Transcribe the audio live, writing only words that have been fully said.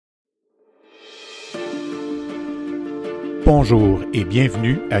Bonjour et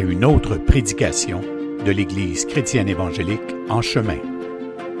bienvenue à une autre prédication de l'Église chrétienne évangélique En Chemin.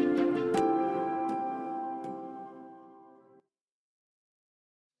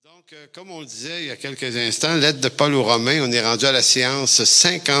 Donc, comme on le disait il y a quelques instants, lettre de Paul aux Romains, on est rendu à la séance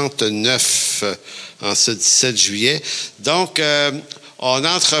 59 en ce 17 juillet. Donc, on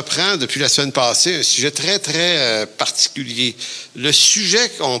entreprend depuis la semaine passée un sujet très, très particulier. Le sujet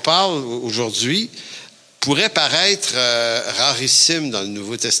qu'on parle aujourd'hui pourrait paraître rarissime dans le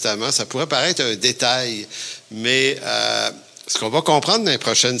Nouveau Testament, ça pourrait paraître un détail, mais ce qu'on va comprendre dans les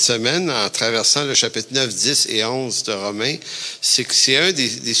prochaines semaines en traversant le chapitre 9, 10 et 11 de Romains, c'est que c'est un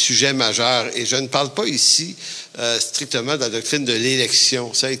des sujets majeurs. Et je ne parle pas ici strictement de la doctrine de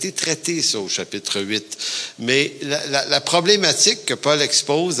l'élection. Ça a été traité, ça, au chapitre 8. Mais la problématique que Paul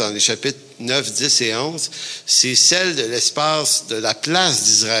expose dans les chapitres 9, 10 et 11, c'est celle de l'espace, de la place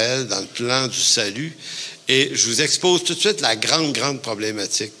d'Israël dans le plan du salut. Et je vous expose tout de suite la grande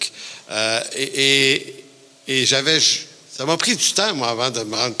problématique. Ça m'a pris du temps, moi, avant de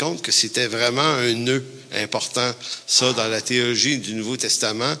me rendre compte que c'était vraiment un nœud important, ça, dans la théologie du Nouveau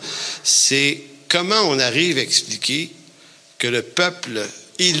Testament. C'est comment on arrive à expliquer que le peuple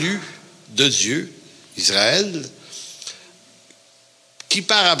élu de Dieu, Israël, qui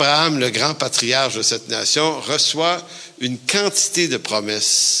par Abraham, le grand patriarche de cette nation, reçoit une quantité de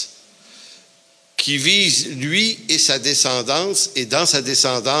promesses qui visent lui et sa descendance, et dans sa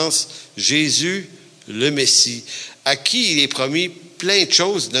descendance, Jésus, le Messie, à qui il est promis plein de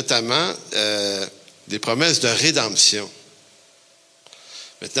choses, notamment des promesses de rédemption.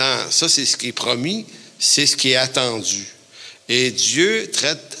 Maintenant, ça, c'est ce qui est promis, c'est ce qui est attendu. Et Dieu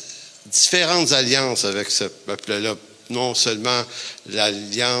traite différentes alliances avec ce peuple-là. Non seulement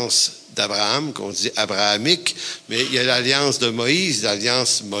l'alliance d'Abraham, qu'on dit abrahamique, mais il y a l'alliance de Moïse,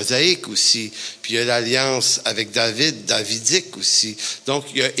 l'alliance mosaïque aussi, puis il y a l'alliance avec David, davidique aussi. Donc,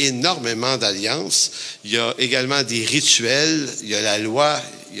 il y a énormément d'alliances. Il y a également des rituels, il y a la loi,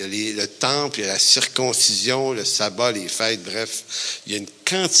 il y a le temple, il y a la circoncision, le sabbat, les fêtes, bref. Il y a une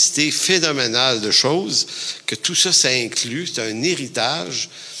quantité phénoménale de choses que tout ça, ça inclut. C'est un héritage.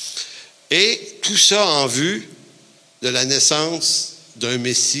 Et tout ça en vue de la naissance d'un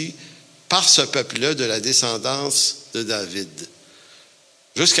Messie par ce peuple-là, de la descendance de David.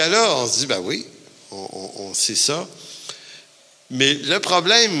 Jusqu'à là, on se dit, ben oui, on sait ça. Mais le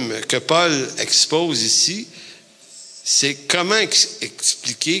problème que Paul expose ici, c'est comment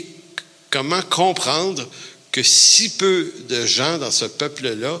expliquer, comment comprendre que si peu de gens dans ce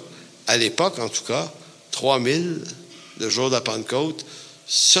peuple-là, à l'époque en tout cas, 3000, le jour de la Pentecôte,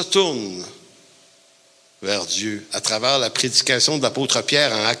 se tournent vers Dieu à travers la prédication de l'apôtre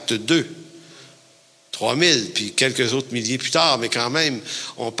Pierre en Acte 2. 3000, puis quelques autres milliers plus tard, mais quand même,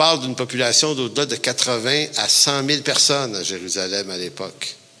 on parle d'une population d'au-delà de 80 à 100 000 personnes à Jérusalem à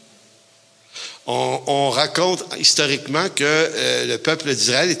l'époque. On raconte historiquement que le peuple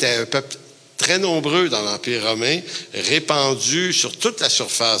d'Israël était un peuple très nombreux dans l'Empire romain, répandu sur toute la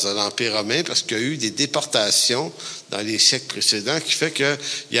surface de l'Empire romain, parce qu'il y a eu des déportations dans les siècles précédents, qui fait qu'il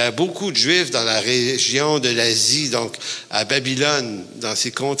y a beaucoup de Juifs dans la région de l'Asie, donc à Babylone, dans ces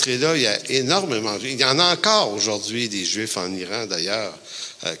contrées-là, il y a énormément de Juifs. Il y en a encore aujourd'hui des Juifs en Iran, d'ailleurs,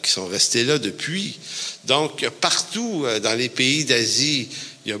 qui sont restés là depuis. Donc, partout dans les pays d'Asie,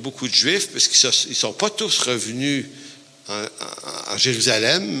 il y a beaucoup de Juifs, parce qu'ils ne sont pas tous revenus en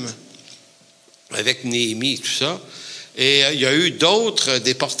Jérusalem, avec Néhémie et tout ça. Et il y a eu d'autres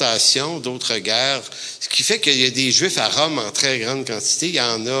déportations, d'autres guerres, ce qui fait qu'il y a des Juifs à Rome en très grande quantité. Il y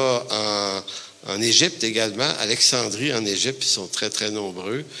en a en Égypte également, Alexandrie en Égypte, ils sont très, très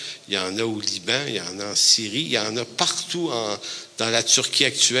nombreux. Il y en a au Liban, il y en a en Syrie, il y en a partout dans la Turquie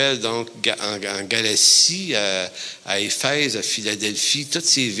actuelle, donc en Galatie, à Éphèse, à Philadelphie, toutes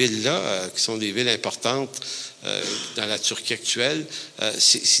ces villes-là, qui sont des villes importantes, dans la Turquie actuelle,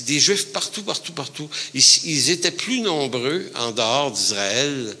 c'est des Juifs partout. Ils étaient plus nombreux en dehors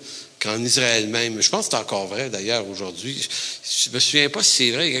d'Israël qu'en Israël même. Je pense que c'est encore vrai, d'ailleurs, aujourd'hui. Je ne me souviens pas si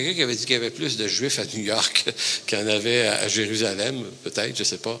c'est vrai. Il y a quelqu'un qui avait dit qu'il y avait plus de Juifs à New York qu'il y en avait à Jérusalem, peut-être, je ne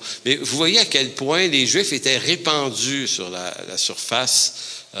sais pas. Mais vous voyez à quel point les Juifs étaient répandus sur la surface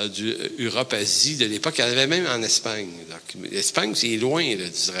du Europe-Asie de l'époque. Il y en avait même en Espagne. L'Espagne, c'est loin là,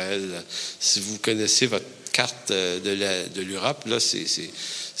 d'Israël. Si vous connaissez votre carte de l'Europe, là,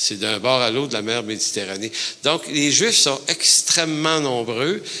 c'est d'un bord à l'autre de la mer Méditerranée. Donc, les Juifs sont extrêmement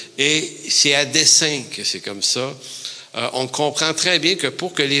nombreux et c'est à dessein que c'est comme ça. On comprend très bien que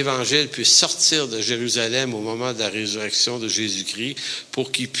pour que l'Évangile puisse sortir de Jérusalem au moment de la résurrection de Jésus-Christ,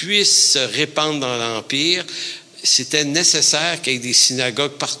 pour qu'il puisse se répandre dans l'Empire, c'était nécessaire qu'il y ait des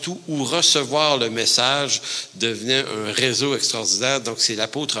synagogues partout où recevoir le message devenait un réseau extraordinaire. Donc, c'est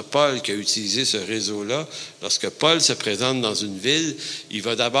l'apôtre Paul qui a utilisé ce réseau-là. Lorsque Paul se présente dans une ville, il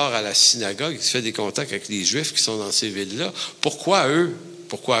va d'abord à la synagogue, il se fait des contacts avec les Juifs qui sont dans ces villes-là. Pourquoi eux?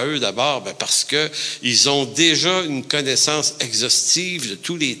 Pourquoi eux d'abord? Parce qu'ils ont déjà une connaissance exhaustive de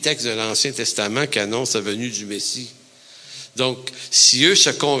tous les textes de l'Ancien Testament qui annoncent la venue du Messie. Donc, si eux se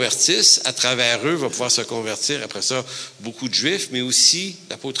convertissent, à travers eux, va pouvoir se convertir, après ça, beaucoup de Juifs, mais aussi,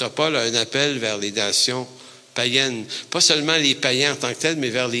 l'apôtre Paul a un appel vers les nations païennes. Pas seulement les païens en tant que tels, mais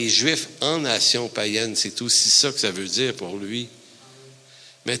vers les Juifs en nations païennes. C'est aussi ça que ça veut dire pour lui.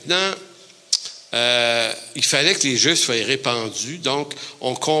 Maintenant, il fallait que les Juifs soient répandus. Donc,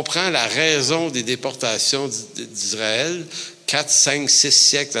 on comprend la raison des déportations d'Israël, 4, 5, 6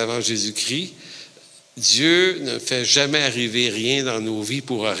 siècles avant Jésus-Christ. Dieu ne fait jamais arriver rien dans nos vies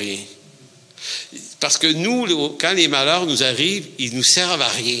pour rien. Parce que nous, quand les malheurs nous arrivent, ils nous servent à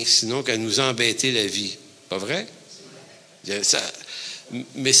rien, sinon qu'à nous embêter la vie. Pas vrai?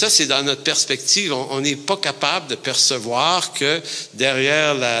 Mais ça, c'est dans notre perspective. On n'est pas capable de percevoir que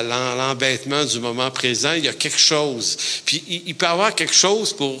derrière l'embêtement du moment présent, il y a quelque chose. Puis il peut y avoir quelque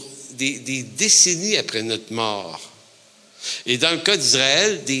chose pour des décennies après notre mort. Et dans le cas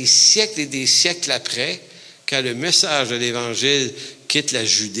d'Israël, des siècles et des siècles après, quand le message de l'Évangile quitte la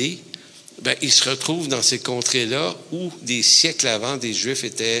Judée, il se retrouve dans ces contrées-là où des siècles avant, des Juifs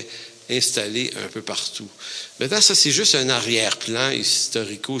étaient installés un peu partout. Maintenant, ça, c'est juste un arrière-plan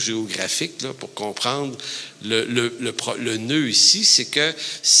historico-géographique là, pour comprendre le nœud ici. C'est que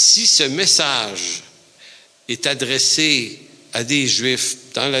si ce message est adressé à des Juifs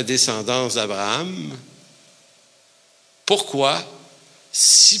dans la descendance d'Abraham, pourquoi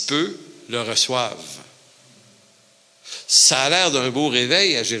si peu le reçoivent? Ça a l'air d'un beau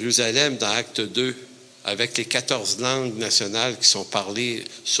réveil à Jérusalem dans Acte 2, avec les 14 langues nationales qui sont parlées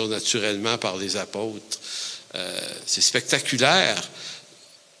surnaturellement par les apôtres. C'est spectaculaire,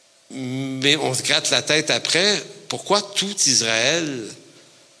 mais on se gratte la tête après. Pourquoi tout Israël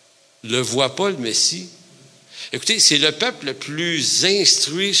ne voit pas le Messie? Écoutez, c'est le peuple le plus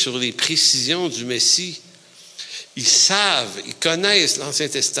instruit sur les précisions du Messie. Ils savent, ils connaissent l'Ancien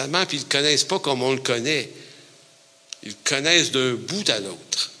Testament, puis ils ne le connaissent pas comme on le connaît. Ils le connaissent d'un bout à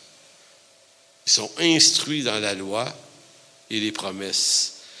l'autre. Ils sont instruits dans la loi et les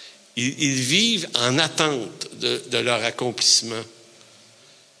promesses. Ils vivent en attente de leur accomplissement.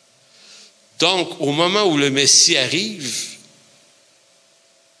 Donc, au moment où le Messie arrive,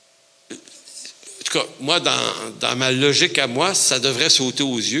 en tout cas, moi, dans ma logique à moi, ça devrait sauter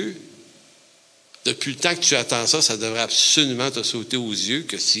aux yeux. Depuis le temps que tu attends ça, ça devrait absolument te sauter aux yeux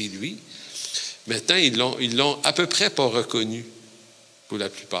que c'est lui. Maintenant, ils l'ont à peu près pas reconnu, pour la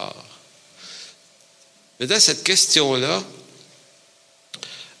plupart. Maintenant, cette question-là,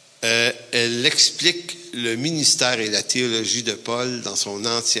 elle explique le ministère et la théologie de Paul dans son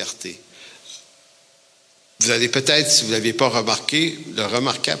entièreté. Vous allez peut-être, si vous ne l'avez pas remarqué, le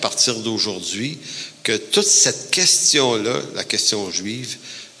remarquer à partir d'aujourd'hui, que toute cette question-là, la question juive,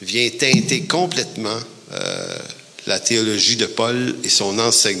 vient teinter complètement la théologie de Paul et son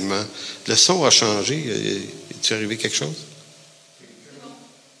enseignement. Le son a changé. Est-il arrivé quelque chose?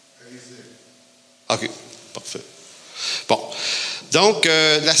 OK, parfait. Bon. Donc,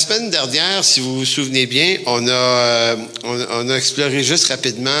 la semaine dernière, si vous vous souvenez bien, on a exploré juste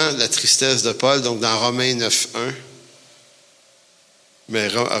rapidement la tristesse de Paul, donc dans Romains 9.1. Mais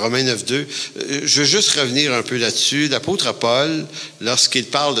Romains 9.2, je veux juste revenir un peu là-dessus. L'apôtre Paul, lorsqu'il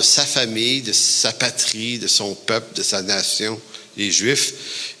parle de sa famille, de sa patrie, de son peuple, de sa nation, les Juifs,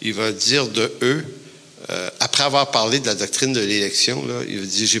 il va dire de eux, après avoir parlé de la doctrine de l'élection, là, il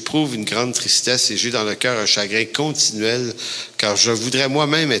dit « J'éprouve une grande tristesse et j'ai dans le cœur un chagrin continuel, car je voudrais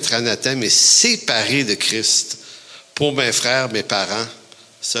moi-même être anathème et séparé de Christ pour mes frères, mes parents,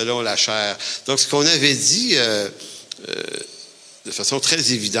 selon la chair. » Donc, ce qu'on avait dit de façon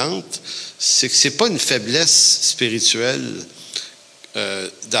très évidente, c'est que c'est pas une faiblesse spirituelle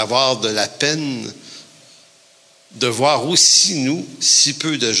d'avoir de la peine de voir aussi, nous, si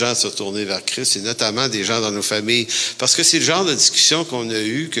peu de gens se tourner vers Christ, et notamment des gens dans nos familles. Parce que c'est le genre de discussion qu'on a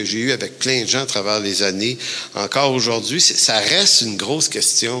eu, que j'ai eu avec plein de gens à travers les années. Encore aujourd'hui, ça reste une grosse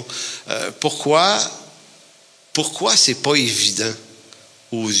question. Pourquoi c'est pas évident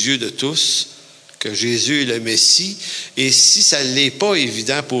aux yeux de tous que Jésus est le Messie? Et si ça ne l'est pas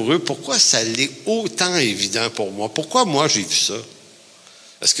évident pour eux, pourquoi ça l'est autant évident pour moi? Pourquoi moi j'ai vu ça?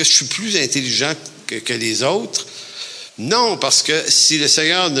 Est-ce que je suis plus intelligent que les autres? Non, parce que si le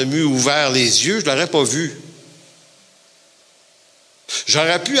Seigneur ne m'eût ouvert les yeux, je ne l'aurais pas vu.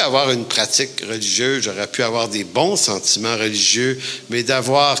 J'aurais pu avoir une pratique religieuse, j'aurais pu avoir des bons sentiments religieux, mais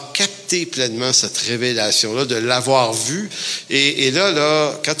d'avoir capté pleinement cette révélation-là, de l'avoir vue. Et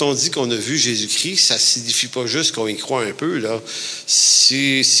là, quand on dit qu'on a vu Jésus-Christ, ça ne signifie pas juste qu'on y croit un peu, là.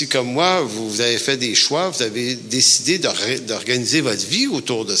 Si comme moi, vous avez fait des choix, vous avez décidé d'organiser votre vie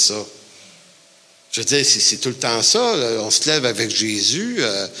autour de ça. Je veux dire, c'est tout le temps ça, là. On se lève avec Jésus,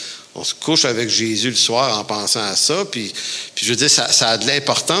 on se couche avec Jésus le soir en pensant à ça, puis je veux dire, ça a de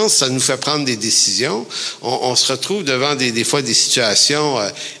l'importance, ça nous fait prendre des décisions. On se retrouve devant des fois des situations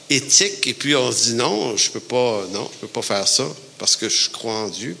éthiques, et puis on se dit non, je peux pas faire ça, parce que je crois en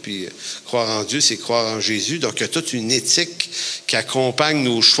Dieu, puis croire en Dieu, c'est croire en Jésus. Donc, il y a toute une éthique qui accompagne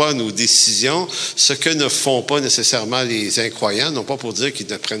nos choix, nos décisions, ce que ne font pas nécessairement les incroyants, non pas pour dire qu'ils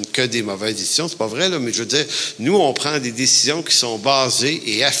ne prennent que des mauvaises décisions, c'est pas vrai, là, mais je veux dire, nous, on prend des décisions qui sont basées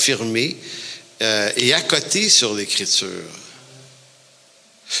et affirmées et accotées sur l'Écriture.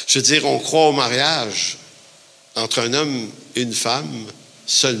 Je veux dire, on croit au mariage entre un homme et une femme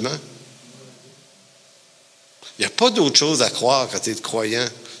seulement. Il n'y a pas d'autre chose à croire quand tu es croyant.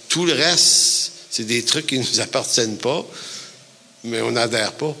 Tout le reste, c'est des trucs qui ne nous appartiennent pas, mais on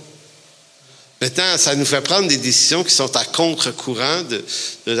n'adhère pas. Maintenant, ça nous fait prendre des décisions qui sont à contre-courant de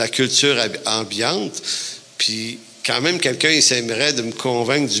la culture ambiante. Puis, quand même, quelqu'un essaierait de me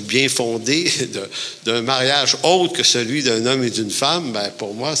convaincre du bien fondé d'un mariage autre que celui d'un homme et d'une femme. Ben,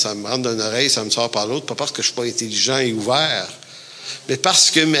 pour moi, ça me rentre d'une oreille, ça me sort par l'autre. Pas parce que je ne suis pas intelligent et ouvert, mais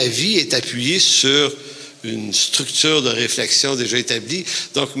parce que ma vie est appuyée sur une structure de réflexion déjà établie.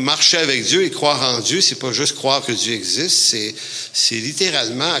 Donc, marcher avec Dieu et croire en Dieu, c'est pas juste croire que Dieu existe, c'est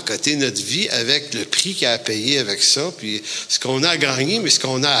littéralement accoter notre vie avec le prix qu'il y a à payer avec ça, puis ce qu'on a à gagner, mais ce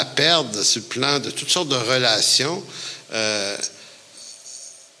qu'on a à perdre sur le plan de toutes sortes de relations.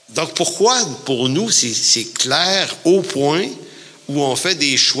 Donc, pourquoi, pour nous, c'est clair au point où on fait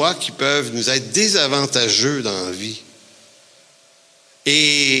des choix qui peuvent nous être désavantageux dans la vie.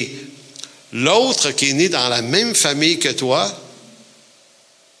 Et l'autre qui est né dans la même famille que toi,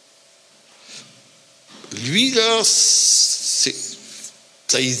 lui, là, ça,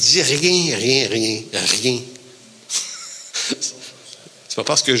 il dit rien. C'est pas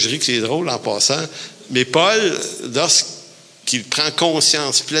parce que je ris que c'est drôle en passant, mais Paul, lorsqu'il prend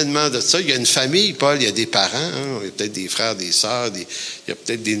conscience pleinement de ça, il y a une famille, Paul, il y a des parents, hein, il y a peut-être des frères, des sœurs, il y a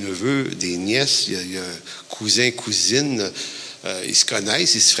peut-être des neveux, des nièces, il y a un cousin, cousine. Ils se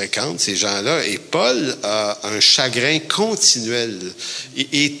connaissent, ils se fréquentent, ces gens-là. Et Paul a un chagrin continuel. Il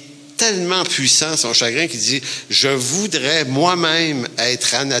est tellement puissant, son chagrin, qu'il dit « Je voudrais moi-même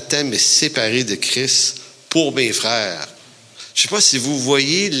être anathème et séparé de Christ pour mes frères. » Je ne sais pas si vous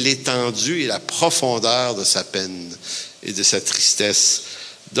voyez l'étendue et la profondeur de sa peine et de sa tristesse.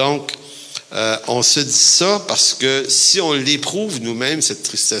 Donc, on se dit ça parce que si on l'éprouve nous-mêmes, cette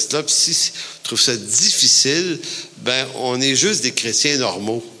tristesse-là, puis si on trouve ça difficile, ben on est juste des chrétiens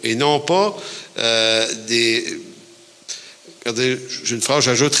normaux et non pas des... Regardez, j'ai une phrase,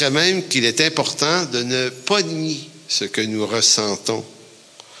 j'ajouterais même qu'il est important de ne pas nier ce que nous ressentons.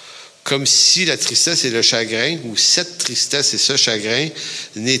 Comme si la tristesse et le chagrin, ou cette tristesse et ce chagrin,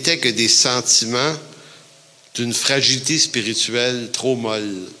 n'étaient que des sentiments d'une fragilité spirituelle trop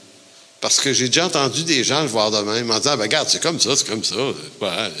molle. Parce que j'ai déjà entendu des gens le voir de même en disant, ben regarde, c'est comme ça.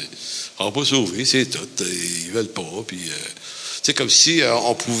 Ouais, on va pas sauver, c'est tout. Ils veulent pas. Puis, c'est comme si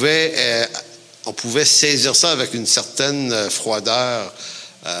on pouvait saisir ça avec une certaine froideur.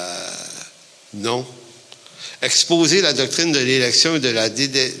 Non. Exposer la doctrine de l'élection et de la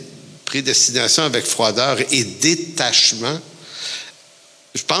prédestination avec froideur et détachement,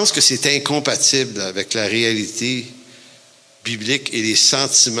 je pense que c'est incompatible avec la réalité biblique et les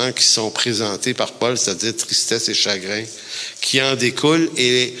sentiments qui sont présentés par Paul, c'est-à-dire tristesse et chagrin, qui en découlent.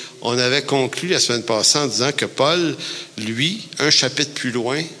 Et on avait conclu la semaine passée en disant que Paul, lui, un chapitre plus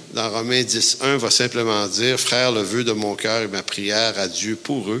loin, dans Romains 10:1, va simplement dire « Frères, le vœu de mon cœur et ma prière à Dieu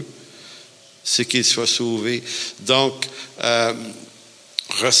pour eux, c'est qu'ils soient sauvés. » Donc,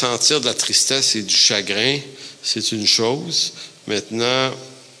 ressentir de la tristesse et du chagrin, c'est une chose. Maintenant,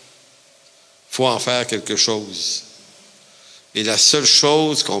 il faut en faire quelque chose. Et la seule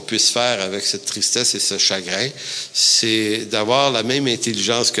chose qu'on puisse faire avec cette tristesse et ce chagrin, c'est d'avoir la même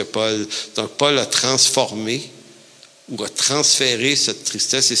intelligence que Paul. Donc, Paul a transformé ou a transféré cette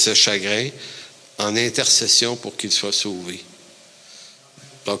tristesse et ce chagrin en intercession pour qu'il soit sauvé.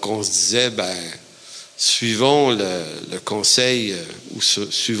 Donc, on se disait, suivons le conseil ou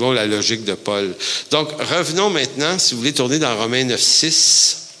suivons la logique de Paul. Donc, revenons maintenant, si vous voulez tourner dans Romains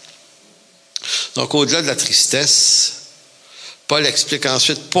 9:6. Donc, au-delà de la tristesse, Paul explique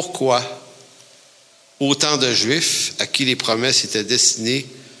ensuite pourquoi autant de Juifs à qui les promesses étaient destinées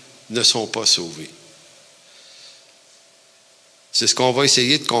ne sont pas sauvés. C'est ce qu'on va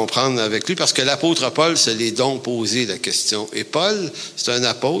essayer de comprendre avec lui, parce que l'apôtre Paul se l'est donc posé la question. Et Paul, c'est un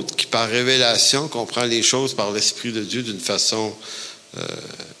apôtre qui, par révélation, comprend les choses par l'Esprit de Dieu d'une façon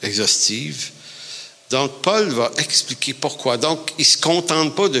exhaustive. Donc, Paul va expliquer pourquoi. Donc, il ne se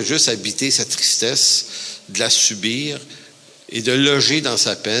contente pas de juste habiter sa tristesse, de la subir et de loger dans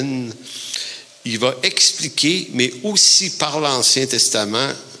sa peine. Il va expliquer, mais aussi par l'Ancien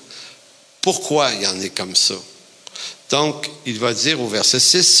Testament, pourquoi il en est comme ça. Donc, il va dire au verset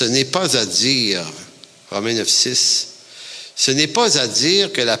 6, ce n'est pas à dire, Romains 9, 6, ce n'est pas à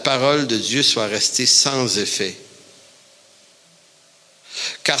dire que la parole de Dieu soit restée sans effet.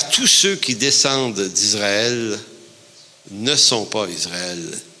 Car tous ceux qui descendent d'Israël ne sont pas Israël.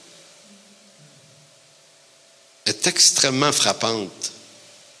 Est extrêmement frappante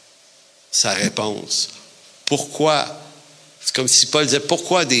sa réponse. Pourquoi? C'est comme si Paul disait,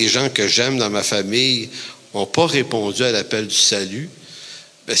 pourquoi des gens que j'aime dans ma famille n'ont pas répondu à l'appel du salut?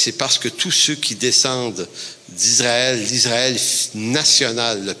 Bien, c'est parce que tous ceux qui descendent d'Israël, l'Israël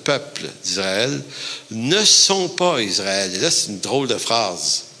national, le peuple d'Israël, ne sont pas Israël. Et là, c'est une drôle de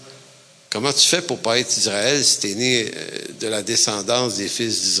phrase. Comment tu fais pour ne pas être Israël si tu es né de la descendance des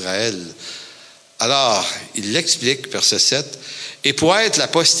fils d'Israël? Alors, il l'explique, verset 7, « Et pour être la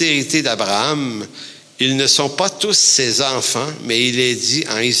postérité d'Abraham, ils ne sont pas tous ses enfants, mais il est dit,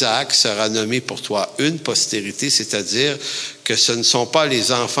 en Isaac sera nommé pour toi une postérité, c'est-à-dire que ce ne sont pas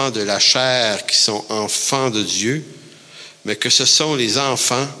les enfants de la chair qui sont enfants de Dieu, mais que ce sont les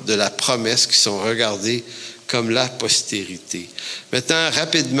enfants de la promesse qui sont regardés comme la postérité. » Maintenant,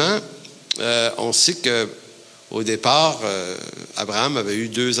 rapidement, on sait qu'au départ, Abraham avait eu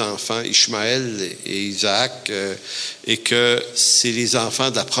 2 enfants, Ishmaël et Isaac, et que c'est les enfants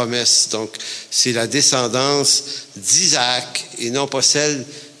de la promesse. Donc, c'est la descendance d'Isaac et non pas celle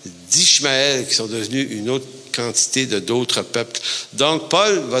d'Ishmaël qui sont devenus une autre quantité d'autres peuples. Donc,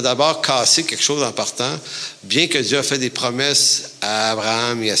 Paul va d'abord casser quelque chose en partant. Bien que Dieu a fait des promesses à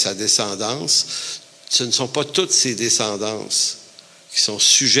Abraham et à sa descendance, ce ne sont pas toutes ces descendances qui sont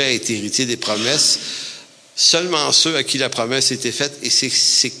sujets à être héritiers des promesses. Seulement ceux à qui la promesse était faite, et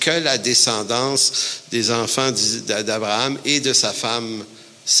c'est que la descendance des enfants d'Abraham et de sa femme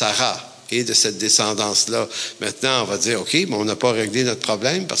Sarah, et de cette descendance-là. Maintenant, on va dire, OK, mais on n'a pas réglé notre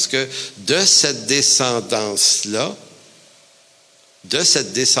problème, parce que de cette descendance-là, ils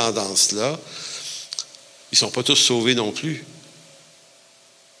ne sont pas tous sauvés non plus.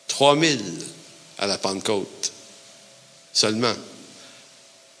 3000 à la Pentecôte, seulement.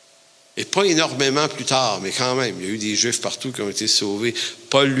 Et pas énormément plus tard, mais quand même, il y a eu des Juifs partout qui ont été sauvés.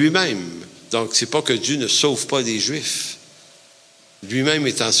 Paul lui-même. Donc, c'est pas que Dieu ne sauve pas des Juifs. Lui-même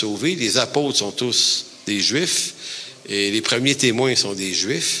étant sauvé, les apôtres sont tous des Juifs, et les premiers témoins sont des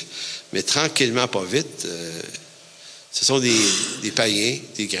Juifs, mais tranquillement, pas vite, ce sont des païens,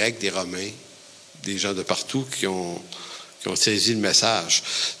 des Grecs, des Romains, des gens de partout qui ont saisi le message.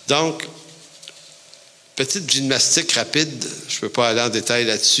 Donc, petite gymnastique rapide, je ne peux pas aller en détail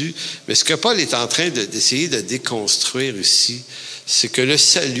là-dessus, mais ce que Paul est en train d'essayer de déconstruire ici, c'est que le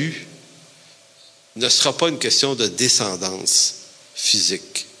salut ne sera pas une question de descendance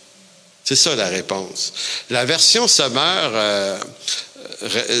physique. C'est ça la réponse. La version Sommer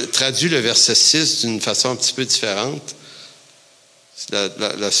traduit le verset 6 d'une façon un petit peu différente.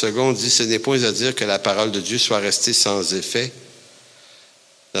 La seconde dit, ce n'est point à dire que la parole de Dieu soit restée sans effet.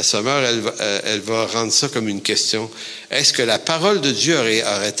 La Sommer, elle va rendre ça comme une question. Est-ce que la parole de Dieu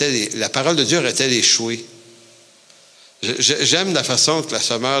aurait-elle échoué? J'aime la façon que la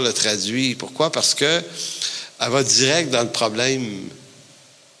Sommer le traduit. Pourquoi? Parce que elle va direct dans le problème.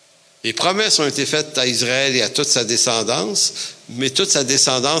 Les promesses ont été faites à Israël et à toute sa descendance, mais toute sa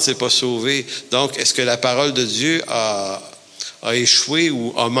descendance n'est pas sauvée. Donc, est-ce que la parole de Dieu a échoué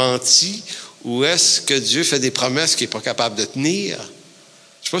ou a menti? Ou est-ce que Dieu fait des promesses qu'il n'est pas capable de tenir? Je ne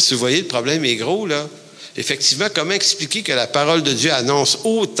sais pas si vous voyez, le problème est gros, là. Effectivement, comment expliquer que la parole de Dieu annonce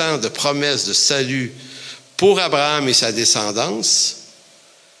autant de promesses de salut pour Abraham et sa descendance,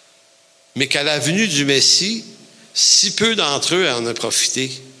 mais qu'à la venue du Messie, si peu d'entre eux en ont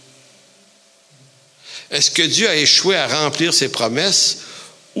profité? Est-ce que Dieu a échoué à remplir ses promesses,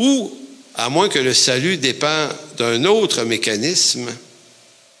 ou, à moins que le salut dépend d'un autre mécanisme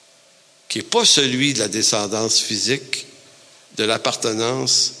qui n'est pas celui de la descendance physique, de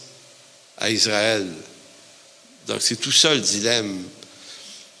l'appartenance à Israël? Donc, c'est tout ça le dilemme.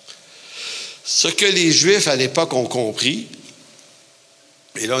 Ce que les Juifs à l'époque ont compris,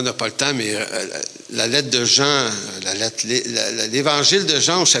 et là on n'a pas le temps, mais la lettre de Jean, l'évangile de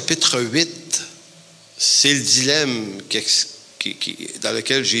Jean au chapitre 8, c'est le dilemme dans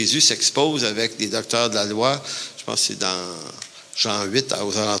lequel Jésus s'expose avec les docteurs de la loi. Je pense que c'est dans Jean 8,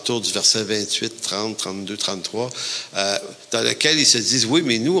 aux alentours du verset 28, 30, 32, 33, dans lequel ils se disent, oui,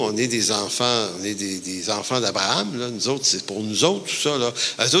 mais nous, on est des enfants, on est des enfants d'Abraham, là. Nous autres, c'est pour nous autres, tout ça, là.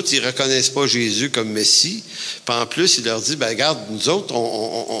 Eux autres, ils ne reconnaissent pas Jésus comme Messie. Puis en plus, il leur dit, ben regarde, nous autres,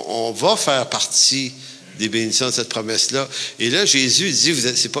 on va faire partie des bénédictions de cette promesse-là. Et là, Jésus dit, vous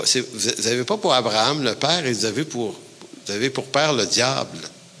n'avez pas pour Abraham le Père, et vous avez pour Père le diable.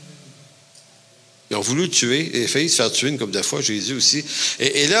 Ils ont voulu le tuer. Il a failli se faire tuer une couple de fois, Jésus aussi.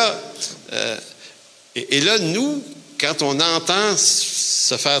 Et là, nous, quand on entend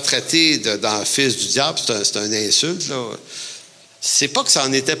se faire traiter dans fils du diable, c'est un insulte, là. C'est pas que ça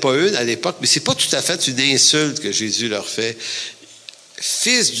n'en était pas une à l'époque, mais c'est pas tout à fait une insulte que Jésus leur fait.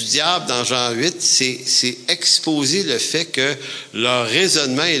 Fils du diable, dans Jean 8, c'est exposer le fait que leur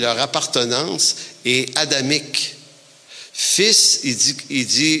raisonnement et leur appartenance est adamique. Fils, il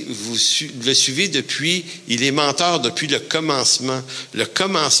dit, vous le suivez il est menteur depuis le commencement. Le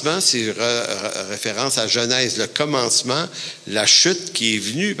commencement, c'est référence à Genèse. Le commencement, la chute qui est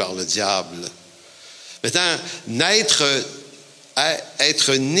venue par le diable. Maintenant,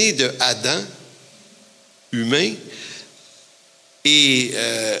 être né de Adam, humain, et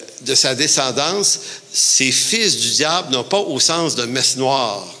de sa descendance, ces fils du diable, non pas au sens de messe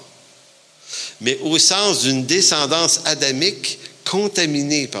noire, mais au sens d'une descendance adamique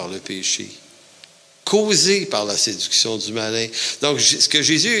contaminée par le péché, causée par la séduction du malin. Donc, ce que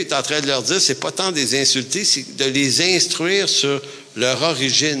Jésus est en train de leur dire, c'est pas tant de les insulter, c'est de les instruire sur leur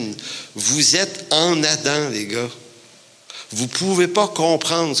origine. Vous êtes en Adam, les gars. Vous pouvez pas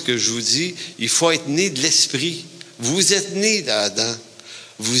comprendre ce que je vous dis. Il faut être né de l'Esprit. Vous êtes né d'Adam.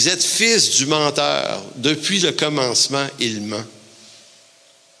 Vous êtes fils du menteur. Depuis le commencement, il ment.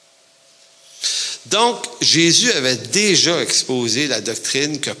 Donc, Jésus avait déjà exposé la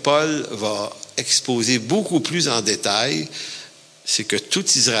doctrine que Paul va exposer beaucoup plus en détail. C'est que tout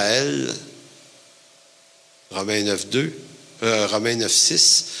Israël, Romains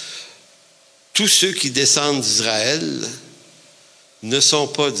 9:6, tous ceux qui descendent d'Israël ne sont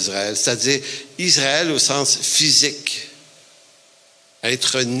pas d'Israël. C'est-à-dire Israël au sens physique.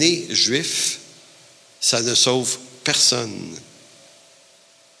 Être né juif, ça ne sauve personne.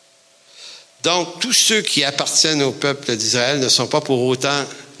 Donc, tous ceux qui appartiennent au peuple d'Israël ne sont pas pour autant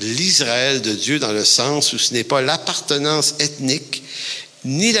l'Israël de Dieu dans le sens où ce n'est pas l'appartenance ethnique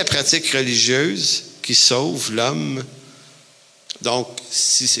ni la pratique religieuse qui sauve l'homme. Donc,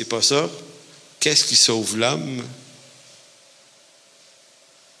 si ce n'est pas ça, qu'est-ce qui sauve l'homme?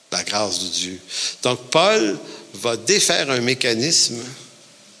 La grâce de Dieu. Donc, Paul va défaire un mécanisme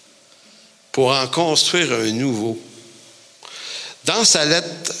pour en construire un nouveau. Dans sa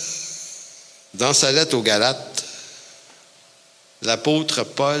lettre aux Galates, l'apôtre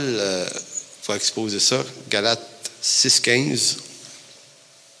Paul va exposer ça, Galates 6:15.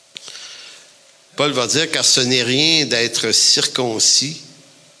 Paul va dire, car ce n'est rien d'être circoncis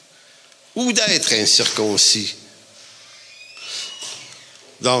ou d'être incirconcis.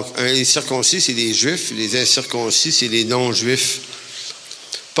 Donc, les circoncis, c'est les Juifs, les incirconcis, c'est les non-Juifs.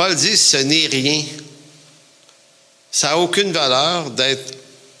 Paul dit, ce n'est rien. Ça n'a aucune valeur d'être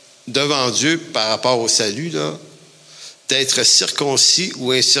devant Dieu par rapport au salut, là, d'être circoncis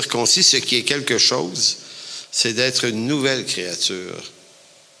ou incirconcis, ce qui est quelque chose, c'est d'être une nouvelle créature.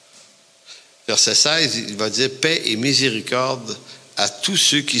 Verset 16, il va dire, paix et miséricorde à tous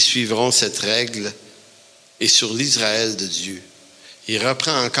ceux qui suivront cette règle et sur l'Israël de Dieu. Il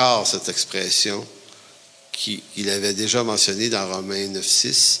reprend encore cette expression qu'il avait déjà mentionnée dans Romains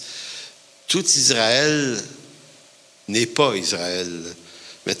 9:6. Tout Israël n'est pas Israël.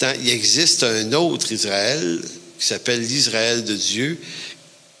 Maintenant, il existe un autre Israël qui s'appelle l'Israël de Dieu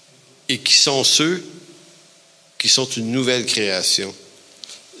et qui sont ceux qui sont une nouvelle création.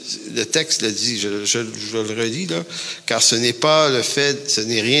 Le texte le dit, je le relis là, car ce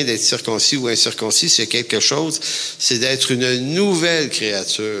n'est rien d'être circoncis ou incirconcis, c'est quelque chose, c'est d'être une nouvelle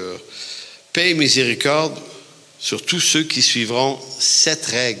créature. Paix et miséricorde sur tous ceux qui suivront cette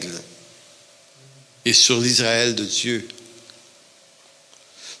règle et sur l'Israël de Dieu.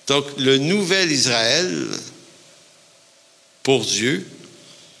 Donc, le nouvel Israël, pour Dieu,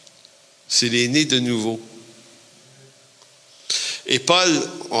 c'est les nés de nouveau. Et Paul,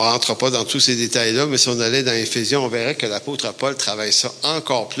 on ne rentre pas dans tous ces détails-là, mais si on allait dans Éphésiens, on verrait que l'apôtre Paul travaille ça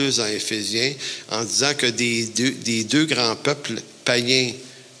encore plus dans Éphésiens, en disant que des deux grands peuples, païens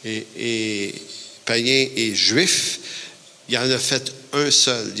et juifs, il en a fait un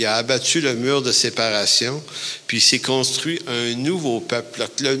seul. Il a abattu le mur de séparation, puis il s'est construit un nouveau peuple.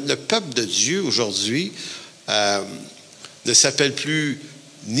 Le peuple de Dieu aujourd'hui ne s'appelle plus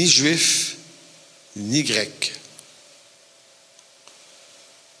ni juif, ni grec.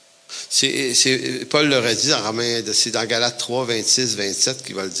 Paul l'aurait dit dans Romains, c'est dans Galates 3, 26, 27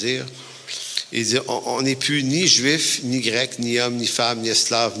 qu'il va le dire. Il dit, on n'est plus ni juif, ni grec, ni homme, ni femme, ni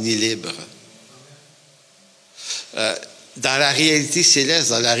esclave, ni libre. Dans la réalité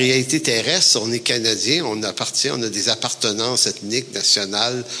céleste, dans la réalité terrestre, on est Canadien, on appartient, on a des appartenances ethniques,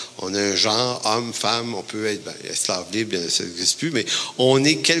 nationales, on a un genre, homme, femme, on peut être esclave libre, ça n'existe plus, mais on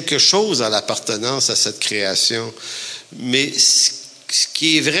est quelque chose à l'appartenance à cette création. Mais ce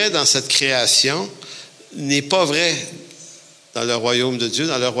qui est vrai dans cette création n'est pas vrai dans le royaume de Dieu.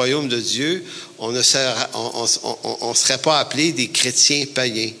 Dans le royaume de Dieu, on ne serait pas appelé des chrétiens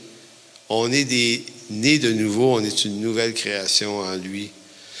païens. On est des nés de nouveau, on est une nouvelle création en lui.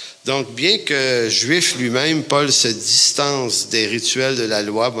 Donc, bien que juif lui-même, Paul se distance des rituels de la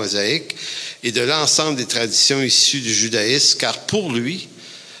loi mosaïque et de l'ensemble des traditions issues du judaïsme, car pour lui,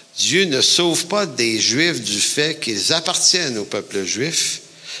 Dieu ne sauve pas des Juifs du fait qu'ils appartiennent au peuple juif,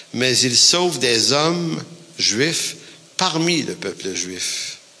 mais il sauve des hommes juifs parmi le peuple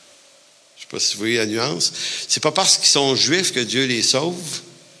juif. Je ne sais pas si vous voyez la nuance. C'est pas parce qu'ils sont juifs que Dieu les sauve,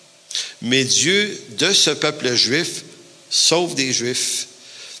 mais Dieu, de ce peuple juif, sauve des Juifs.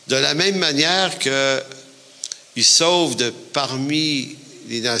 De la même manière qu'il sauve parmi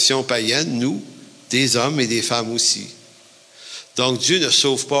les nations païennes, nous, des hommes et des femmes aussi. Donc, Dieu ne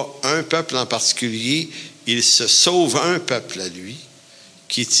sauve pas un peuple en particulier, il se sauve un peuple à lui,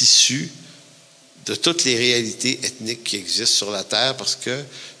 qui est issu de toutes les réalités ethniques qui existent sur la terre, parce que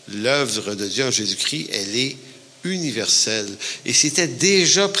l'œuvre de Dieu en Jésus-Christ, elle est universelle. Et c'était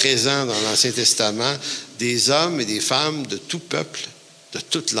déjà présent dans l'Ancien Testament, des hommes et des femmes de tout peuple, de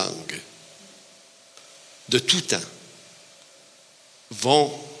toute langue, de tout temps,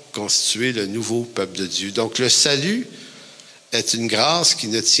 vont constituer le nouveau peuple de Dieu. Donc, le salut est une grâce qui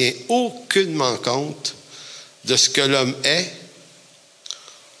ne tient aucunement compte de ce que l'homme est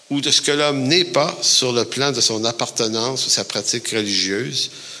ou de ce que l'homme n'est pas sur le plan de son appartenance ou sa pratique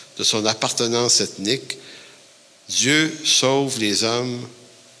religieuse, de son appartenance ethnique. Dieu sauve les hommes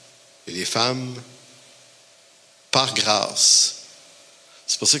et les femmes par grâce.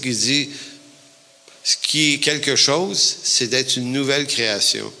 C'est pour ça qu'il dit, ce qui est quelque chose, c'est d'être une nouvelle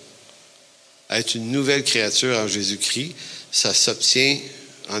création. Être une nouvelle créature en Jésus-Christ, ça s'obtient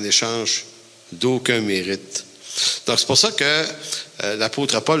en échange d'aucun mérite. Donc, c'est pour ça que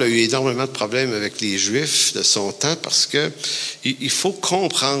l'apôtre Paul a eu énormément de problèmes avec les Juifs de son temps, parce que il faut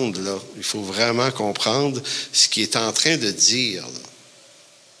comprendre, là, il faut vraiment comprendre ce qu'il est en train de dire, là.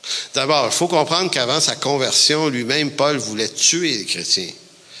 D'abord, il faut comprendre qu'avant sa conversion, lui-même, Paul voulait tuer les chrétiens.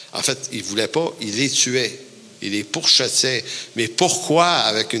 En fait, il ne voulait pas, il les tuait. Il les pourchassait. Mais pourquoi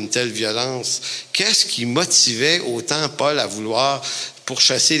avec une telle violence? Qu'est-ce qui motivait autant Paul à vouloir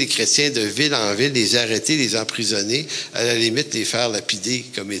pourchasser les chrétiens de ville en ville, les arrêter, les emprisonner, à la limite les faire lapider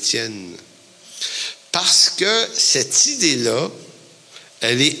comme Étienne? Parce que cette idée-là,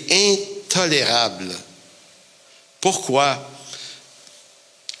 elle est intolérable. Pourquoi?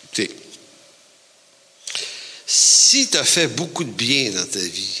 Écoutez, si tu as fait beaucoup de bien dans ta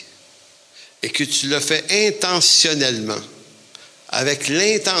vie et que tu l'as fait intentionnellement, avec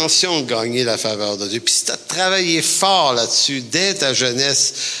l'intention de gagner la faveur de Dieu, puis si tu as travaillé fort là-dessus dès ta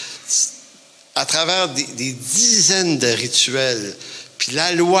jeunesse, à travers des dizaines de rituels, puis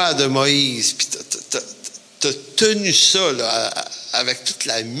la loi de Moïse, puis tu as tenu ça là, avec toute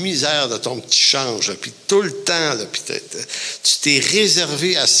la misère de ton petit change, là, puis tout le temps, là, puis tu t'es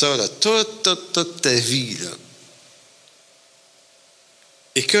réservé à ça là, toute ta vie, là.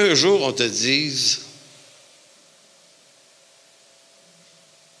 Et qu'un jour, on te dise,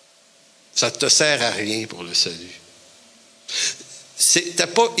 ça ne te sert à rien pour le salut. C'était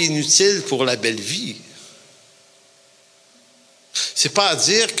pas inutile pour la belle vie. C'est pas à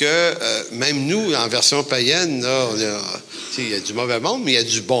dire que, même nous, en version païenne, là, il y a du mauvais monde, mais il y a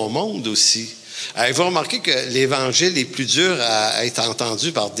du bon monde aussi. Avez-vous remarqué que l'Évangile est plus dur à être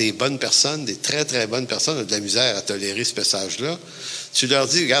entendu par des bonnes personnes, des très, très bonnes personnes, ont de la misère à tolérer ce message-là? Tu leur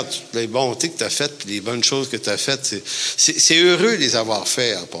dis, regarde, toutes les bontés que tu as faites, puis les bonnes choses que tu as faites, c'est heureux de les avoir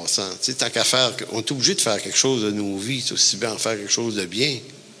faites en passant. Tu sais, tant qu'à faire, on est obligé de faire quelque chose de nos vies, c'est aussi bien en faire quelque chose de bien.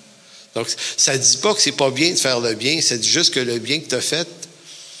 Donc, ça ne dit pas que c'est pas bien de faire le bien, ça dit juste que le bien que tu as fait,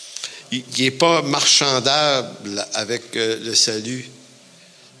 il n'est pas marchandable avec le salut.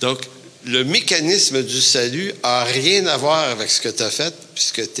 Donc, le mécanisme du salut n'a rien à voir avec ce que tu as fait puis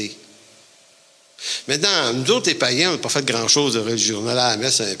ce que tu es. Maintenant, nous autres, les païens, on n'a pas fait grand-chose de religieux. On allait à la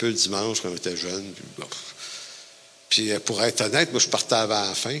messe un peu le dimanche quand on était jeunes. Puis pour être honnête, moi, je partais avant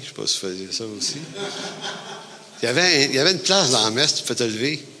la fin. Je ne sais pas si vous faisiez ça aussi. Il y avait une place dans la messe, tu peux te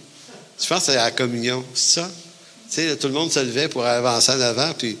lever. Je pense que c'était à la communion. C'est ça? Tu sais, tout le monde se levait pour avancer en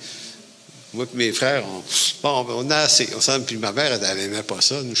avant. Puis moi et mes frères, on a assez. Puis ma mère, elle n'aimait pas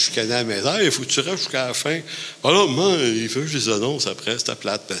ça. Nous chicanait à la maison. Il faut que tu restes jusqu'à la fin. Alors, maman, il fait juste des annonces après. C'était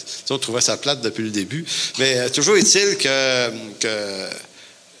plate. On trouvait ça plate depuis le début. Mais toujours est-il que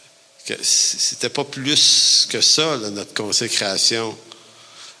c'était pas plus que ça, là, notre consécration.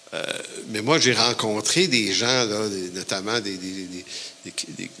 Mais moi, j'ai rencontré des gens, là, notamment des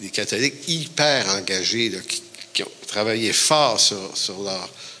catholiques hyper engagés, là, qui ont travaillé fort sur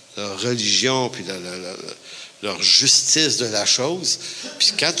leur religion, puis leur justice de la chose.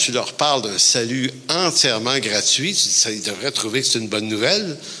 Puis quand tu leur parles d'un salut entièrement gratuit, ils devraient trouver que c'est une bonne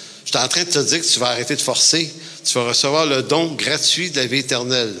nouvelle. Je suis en train de te dire que tu vas arrêter de forcer. Tu vas recevoir le don gratuit de la vie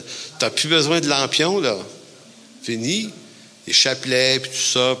éternelle. Tu n'as plus besoin de lampions, là. Fini. Des chapelets, puis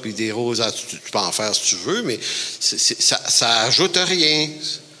tout ça, puis des roses. Tu peux en faire si tu veux, mais ça ajoute rien.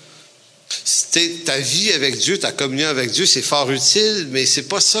 Ta vie avec Dieu, ta communion avec Dieu, c'est fort utile, mais c'est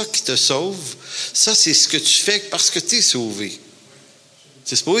pas ça qui te sauve. Ça, c'est ce que tu fais parce que tu es sauvé.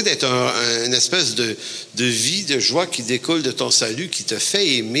 C'est supposé d'être une espèce de vie, de joie qui découle de ton salut, qui te fait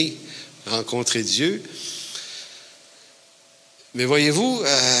aimer rencontrer Dieu. Mais voyez-vous,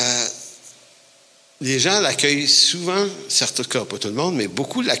 les gens l'accueillent souvent, certains cas, pas tout le monde, mais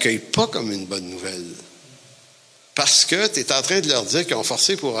beaucoup ne l'accueillent pas comme une bonne nouvelle. Parce que tu es en train de leur dire qu'ils ont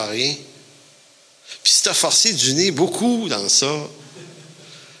forcé pour rien. Puis si tu as forcé du nez beaucoup dans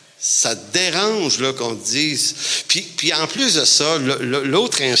ça te dérange là, qu'on te dise. Puis en plus de ça,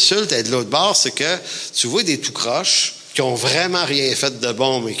 l'autre insulte de l'autre bord, c'est que tu vois des tout croches qui ont vraiment rien fait de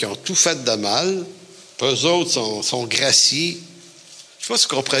bon, mais qui ont tout fait de mal. Puis eux autres sont graciés. Je ne sais pas si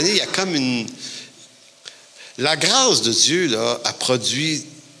vous comprenez, il y a comme La grâce de Dieu, là, a produit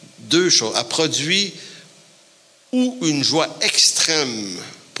deux choses. A produit ou une joie extrême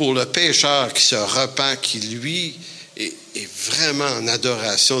pour le pécheur qui se repent, qui, lui, est vraiment en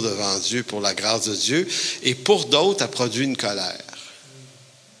adoration devant Dieu pour la grâce de Dieu, et pour d'autres, a produit une colère.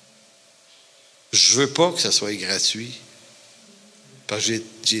 Je veux pas que ça soit gratuit. Parce que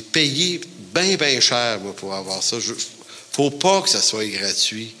j'ai payé bien cher, moi, pour avoir ça. Faut pas que ça soit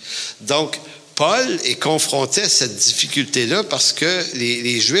gratuit. Donc, Paul est confronté à cette difficulté-là parce que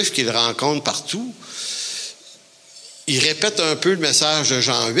les Juifs qu'il rencontre partout, ils répètent un peu le message de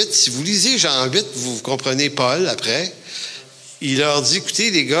Jean 8. Si vous lisez Jean 8, vous comprenez Paul après. Il leur dit,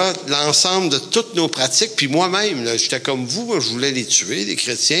 écoutez les gars, l'ensemble de toutes nos pratiques, puis moi-même, là, j'étais comme vous, moi, je voulais les tuer, les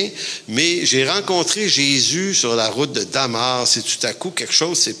chrétiens, mais j'ai rencontré Jésus sur la route de Damas et tout à coup, quelque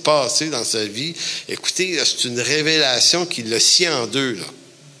chose s'est passé dans sa vie. Écoutez, là, c'est une révélation qui le scie en deux, là.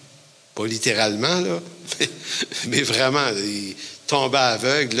 Pas littéralement, là, mais vraiment, là, il tombait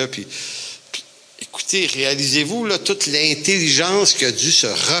aveugle, là, puis écoutez, réalisez-vous, là, toute l'intelligence qui a dû se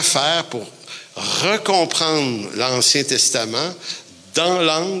refaire pour recomprendre l'Ancien Testament dans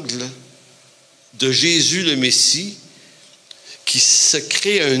l'angle de Jésus le Messie, qui se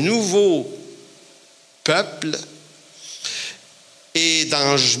crée un nouveau peuple. Et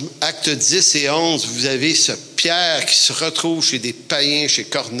dans Actes 10 et 11, vous avez ce Pierre qui se retrouve chez des païens, chez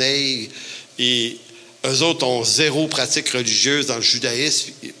Corneille, et eux autres ont zéro pratique religieuse dans le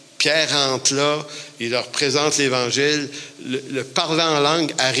judaïsme. Pierre entre là, il leur présente l'Évangile, le parlant en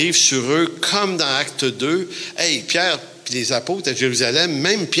langue arrive sur eux comme dans Acte 2. Hey, Pierre, puis les apôtres à Jérusalem,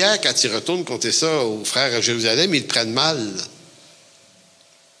 même Pierre, quand il retourne compter ça aux frères à Jérusalem, ils le prennent mal.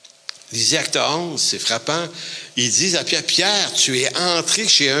 Lisez Acte 11, c'est frappant. Ils disent à Pierre, Pierre, tu es entré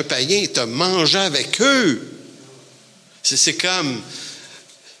chez un païen et tu as mangé avec eux. C'est comme,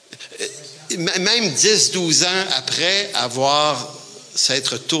 même 10-12 ans après avoir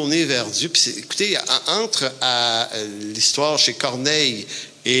s'être tourné vers Dieu. Puis écoutez, entre l'histoire chez Corneille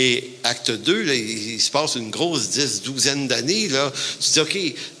et Acte 2, là, il se passe une grosse 10-12 d'années. Là. Tu te dis, OK,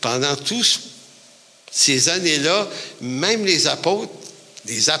 pendant tous ces années-là, même les apôtres,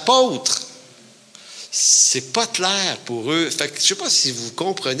 c'est pas clair pour eux. Fait que, je ne sais pas si vous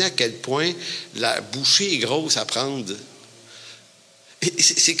comprenez à quel point la bouchée est grosse à prendre.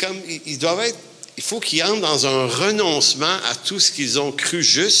 C'est comme, ils doivent être, il faut qu'ils entrent dans un renoncement à tout ce qu'ils ont cru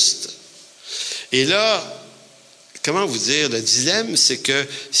juste. Et là, comment vous dire, le dilemme, c'est que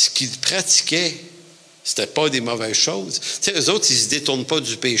ce qu'ils pratiquaient, c'était pas des mauvaises choses. Tu sais, eux autres, ils se détournent pas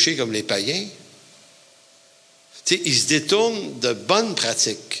du péché comme les païens. Tu sais, ils se détournent de bonnes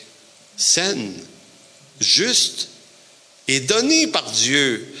pratiques, saines, justes est donné par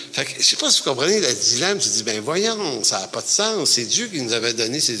Dieu. Fait que, je ne sais pas si vous comprenez le dilemme. Tu dis, ben voyons, ça n'a pas de sens. C'est Dieu qui nous avait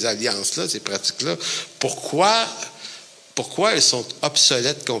donné ces alliances-là, ces pratiques-là. Pourquoi elles sont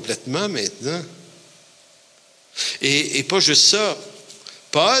obsolètes complètement maintenant? Et pas juste ça.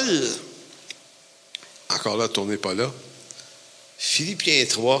 Paul, encore là, tournez pas là, Philippiens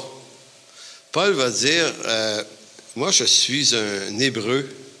 3, Paul va dire, moi je suis un Hébreu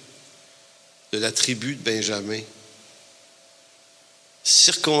de la tribu de Benjamin.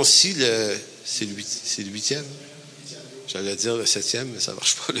 Circoncis, c'est le huitième? J'allais dire le septième, mais ça ne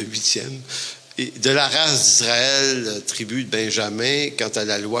marche pas, le huitième. Et de la race d'Israël, tribu de Benjamin, quant à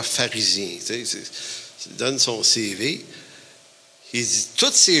la loi pharisien. Tu sais, il donne son CV. Il dit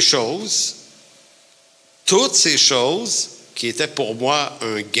toutes ces choses qui étaient pour moi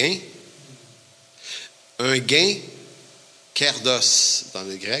un gain, kerdos dans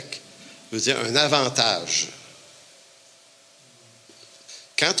le grec, veut dire un avantage.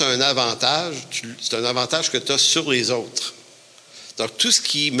 Quand tu as un avantage, c'est un avantage que tu as sur les autres. Donc, tout ce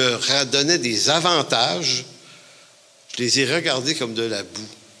qui me donnait des avantages, je les ai regardés comme de la boue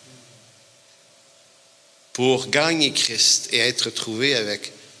pour gagner Christ et être trouvé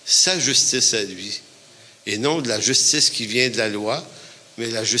avec sa justice à lui, et non de la justice qui vient de la loi, mais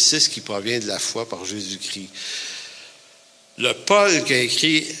la justice qui provient de la foi par Jésus-Christ. Le Paul qui a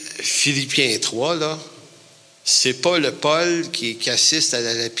écrit Philippiens 3, là, c'est pas le Paul qui assiste à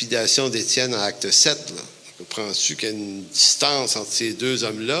la lapidation d'Étienne en acte 7, là. Comprends-tu qu'il y a une distance entre ces deux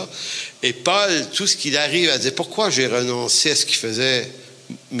hommes-là? Et Paul, tout ce qu'il arrive à dire, pourquoi j'ai renoncé à ce qui faisait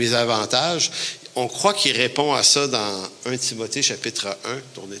mes avantages? On croit qu'il répond à ça dans 1 Timothée chapitre 1,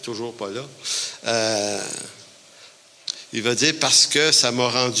 on n'est toujours pas là. Il va dire, parce que ça m'a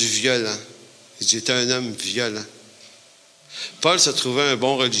rendu violent. J'étais un homme violent. Paul se trouvait un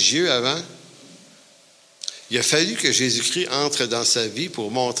bon religieux avant. Il a fallu que Jésus-Christ entre dans sa vie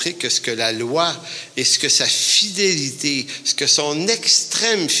pour montrer que ce que la loi et ce que sa fidélité, ce que son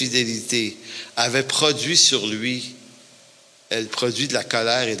extrême fidélité avait produit sur lui, elle produit de la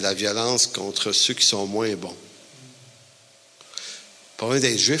colère et de la violence contre ceux qui sont moins bons. Pas besoin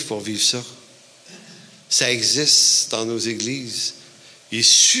d'être juif pour vivre ça. Ça existe dans nos églises. Il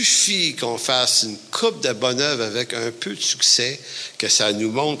suffit qu'on fasse une coupe de bonne œuvre avec un peu de succès que ça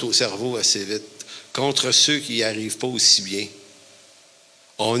nous monte au cerveau assez vite contre ceux qui n'y arrivent pas aussi bien.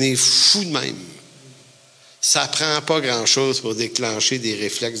 On est fous de même. Ça ne prend pas grand-chose pour déclencher des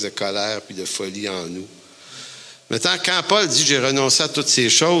réflexes de colère puis de folie en nous. Maintenant, quand Paul dit « j'ai renoncé à toutes ces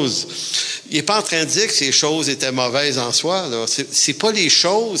choses », il n'est pas en train de dire que ces choses étaient mauvaises en soi. Ce n'est pas les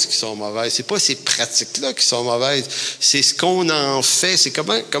choses qui sont mauvaises, ce n'est pas ces pratiques-là qui sont mauvaises, c'est ce qu'on en fait, c'est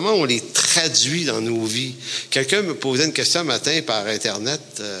comment on les traduit dans nos vies. Quelqu'un me posait une question un matin par Internet,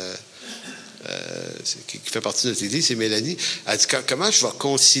 qui fait partie de notre église, c'est Mélanie. Elle dit comment je vais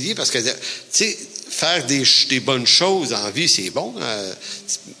concilier, parce que, tu sais, faire des bonnes choses en vie, c'est bon,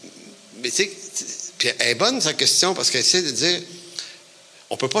 mais tu sais, puis elle est bonne, sa question, parce qu'elle essaie de dire,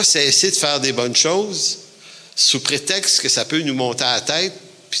 on ne peut pas cesser de faire des bonnes choses sous prétexte que ça peut nous monter à la tête,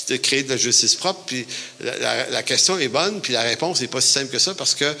 puis de créer de la justice propre. Puis la question est bonne, puis la réponse n'est pas si simple que ça,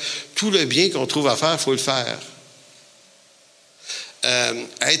 parce que tout le bien qu'on trouve à faire, il faut le faire.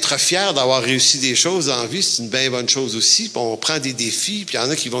 Être fier d'avoir réussi des choses en vie, c'est une bien bonne chose aussi. Puis on prend des défis, puis il y en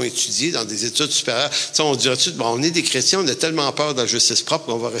a qui vont étudier dans des études supérieures. Tu sais, on dirait on est des chrétiens, on a tellement peur de la justice propre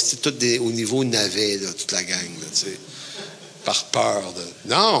qu'on va rester tous au niveau navet, là, toute la gang, là, tu sais, par peur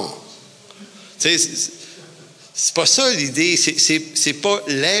de... Non! Tu sais, c'est pas ça l'idée. C'est pas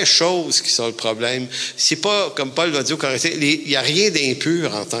les choses qui sont le problème. C'est pas, comme Paul va dire au Corinthiens, il n'y a rien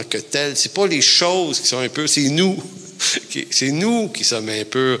d'impur en tant que tel. C'est pas les choses qui sont impures, c'est nous. C'est nous qui sommes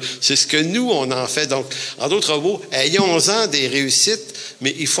impurs. C'est ce que nous, on en fait. Donc, en d'autres mots, ayons-en des réussites,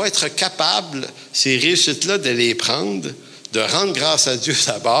 mais il faut être capable, ces réussites-là, de les prendre, de rendre grâce à Dieu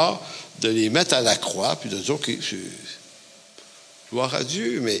d'abord, de les mettre à la croix, puis de dire, OK, gloire à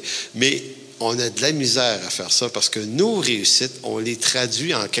Dieu, mais on a de la misère à faire ça parce que nos réussites, on les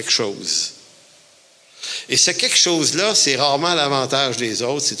traduit en quelque chose. Et ce quelque chose-là, c'est rarement l'avantage des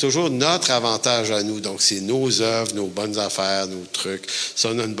autres, c'est toujours notre avantage à nous. Donc, c'est nos œuvres, nos bonnes affaires, nos trucs. Si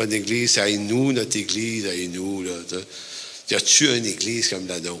on a une bonne église, c'est à nous, notre église, à nous. Là, y a-tu une église comme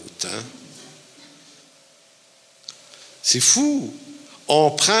la nôtre? Hein? C'est fou.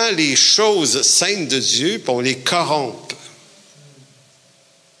 On prend les choses saintes de Dieu puis on les corrompt.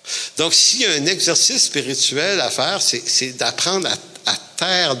 Donc, s'il y a un exercice spirituel à faire, c'est d'apprendre à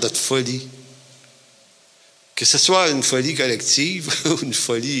taire notre folie. Que ce soit une folie collective ou une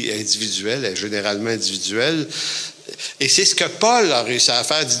folie individuelle, généralement individuelle, Et c'est ce que Paul a réussi à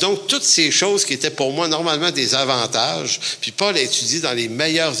faire. Dis donc, toutes ces choses qui étaient pour moi normalement des avantages, puis Paul a étudié dans les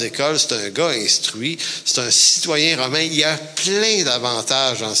meilleures écoles, c'est un gars instruit, c'est un citoyen romain, il y a plein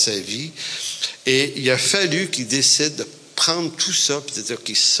d'avantages dans sa vie, et il a fallu qu'il décide de prendre tout ça, puis de dire,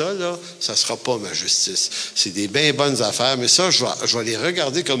 OK, ça, là, ça ne sera pas ma justice. C'est des bien bonnes affaires, mais ça, je vais les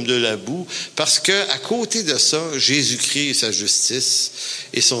regarder comme de la boue, parce qu'à côté de ça, Jésus-Christ et sa justice,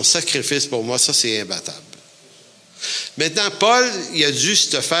 et son sacrifice pour moi, ça, c'est imbattable. Maintenant, Paul, il a dû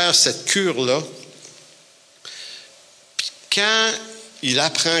se faire cette cure-là. Puis quand il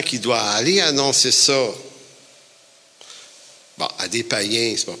apprend qu'il doit aller annoncer ça, bon, à des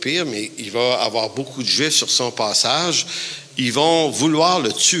païens, c'est pas pire, mais il va avoir beaucoup de Juifs sur son passage. Ils vont vouloir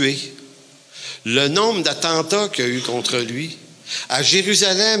le tuer. Le nombre d'attentats qu'il y a eu contre lui. À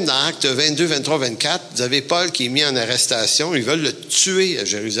Jérusalem, dans Actes 22, 23, 24, vous avez Paul qui est mis en arrestation. Ils veulent le tuer à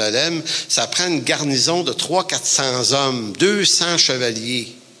Jérusalem. Ça prend une garnison de 300-400 hommes, 200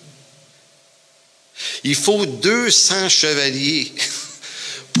 chevaliers. Il faut 200 chevaliers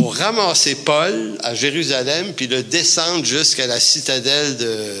pour ramasser Paul à Jérusalem puis le descendre jusqu'à la citadelle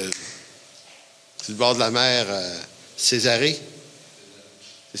sur le bord de la mer, Césarée.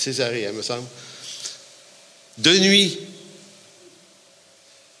 C'est Césarée, il me semble. De nuit.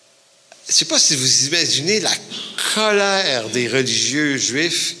 Je ne sais pas si vous imaginez la colère des religieux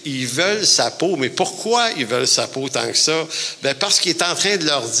juifs. Ils veulent sa peau. Mais pourquoi ils veulent sa peau tant que ça? Bien, parce qu'il est en train de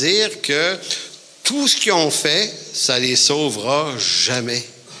leur dire que tout ce qu'ils ont fait, ça les sauvera jamais.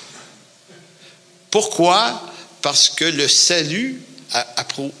 Pourquoi? Parce que le salut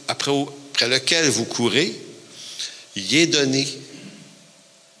après lequel vous courez, il est donné.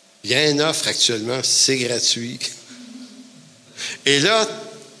 Il y a une offre actuellement, c'est gratuit. Et là,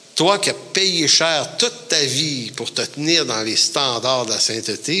 toi qui as payé cher toute ta vie pour te tenir dans les standards de la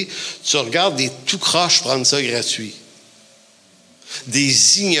sainteté, tu regardes des tout croches prendre ça gratuit.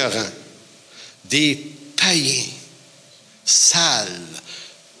 Des ignorants, des païens, sales,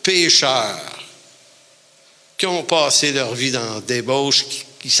 pécheurs, qui ont passé leur vie dans la débauche,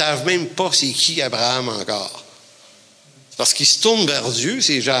 qui ne savent même pas c'est qui Abraham encore. Parce qu'ils se tournent vers Dieu,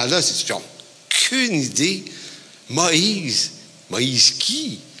 ces gens-là, ils n'ont aucune idée. Moïse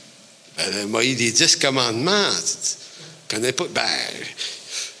qui? Moïse, les 10 commandements, tu ne connais pas. Ben,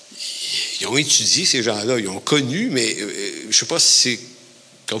 ils ont étudié, ces gens-là, ils ont connu, mais je ne sais pas si c'est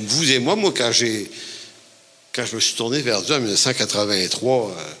comme vous et moi. Moi, quand je me suis tourné vers Dieu en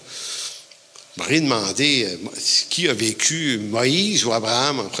 1983, je m'aurais demandé qui a vécu, Moïse ou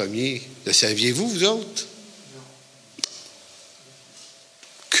Abraham en premier. Le saviez-vous, vous autres?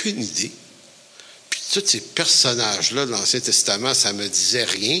 Aucune idée. Tous ces personnages-là de l'Ancien Testament, ça ne me disait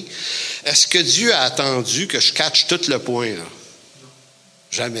rien. Est-ce que Dieu a attendu que je catche tout le point, là?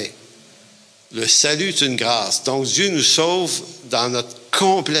 Jamais. Le salut est une grâce. Donc, Dieu nous sauve dans notre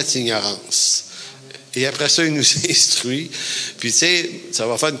complète ignorance. Et après ça, il nous instruit. Puis, tu sais, ça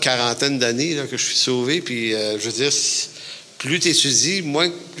va faire une quarantaine d'années là, que je suis sauvé. Puis, je veux dire, plus tu étudies,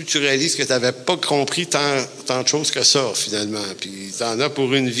 plus tu réalises que tu n'avais pas compris tant de choses que ça, finalement. Puis tu en as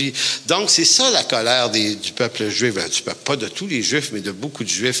pour une vie. Donc, c'est ça la colère du peuple juif. Pas de tous les Juifs, mais de beaucoup de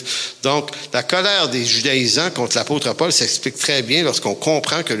Juifs. Donc, la colère des judaïsants contre l'apôtre Paul s'explique très bien lorsqu'on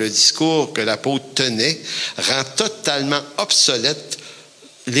comprend que le discours que l'apôtre tenait rend totalement obsolète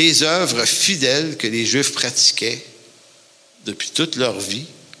les œuvres fidèles que les Juifs pratiquaient depuis toute leur vie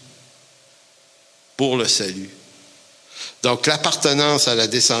pour le salut. Donc, l'appartenance à la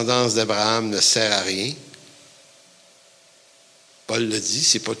descendance d'Abraham ne sert à rien. Paul le dit,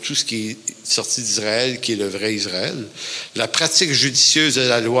 c'est pas tout ce qui est sorti d'Israël qui est le vrai Israël. La pratique judicieuse de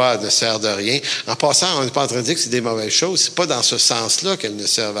la loi ne sert de rien. En passant, on n'est pas en train de dire que c'est des mauvaises choses. C'est pas dans ce sens-là qu'elles ne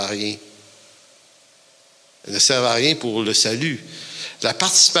servent à rien. Elles ne servent à rien pour le salut. La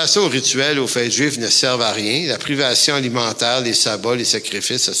participation aux rituels, aux fêtes juives ne servent à rien. La privation alimentaire, les sabbats, les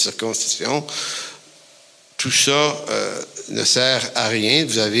sacrifices, la circoncision, tout ça ne sert à rien.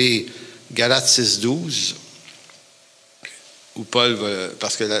 Vous avez Galates 6.12, où Paul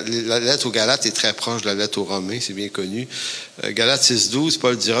parce que la lettre aux Galates est très proche de la lettre aux Romains, c'est bien connu. Galates 6.12,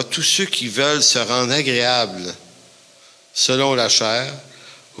 Paul dira, tous ceux qui veulent se rendre agréables selon la chair,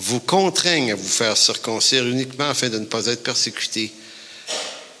 vous contraignent à vous faire circoncire uniquement afin de ne pas être persécutés.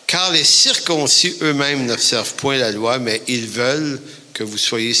 Car les circoncis eux-mêmes n'observent point la loi, mais ils veulent que vous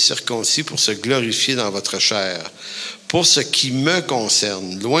soyez circoncis pour se glorifier dans votre chair. Pour ce qui me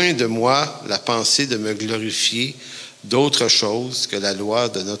concerne, loin de moi la pensée de me glorifier d'autre chose que la croix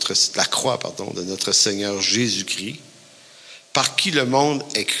de notre Seigneur Jésus-Christ, par qui le monde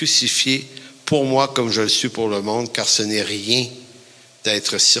est crucifié pour moi comme je le suis pour le monde, car ce n'est rien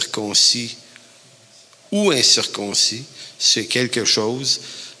d'être circoncis ou incirconcis, c'est quelque chose,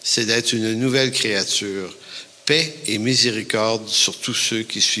 c'est d'être une nouvelle créature. Paix et miséricorde sur tous ceux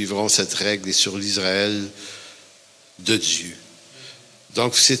qui suivront cette règle et sur l'Israël de Dieu.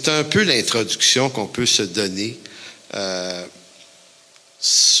 Donc, c'est un peu l'introduction qu'on peut se donner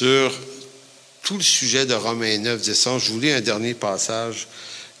sur tout le sujet de Romains 9, 10. Je vous lis un dernier passage,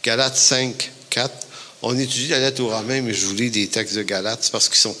 Galates 5, 4. On étudie la lettre aux Romains, mais je vous lis des textes de Galates parce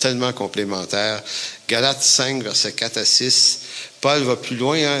qu'ils sont tellement complémentaires. Galates 5, versets 4 à 6. Paul va plus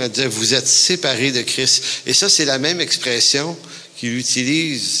loin, il dit « Vous êtes séparés de Christ ». Et ça, c'est la même expression qu'il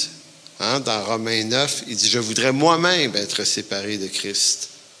utilise dans Romains 9. Il dit « Je voudrais moi-même être séparé de Christ ».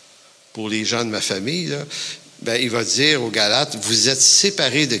 Pour les gens de ma famille, là, il va dire aux Galates « Vous êtes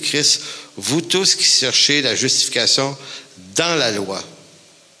séparés de Christ, vous tous qui cherchez la justification dans la loi.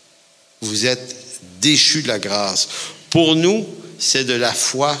 Vous êtes déchus de la grâce. Pour nous, c'est de la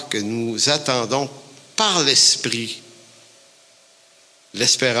foi que nous attendons par l'Esprit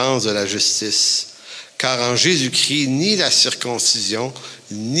l'espérance de la justice. Car en Jésus-Christ, ni la circoncision,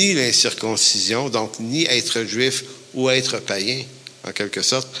 ni l'incirconcision, donc ni être juif ou être païen, en quelque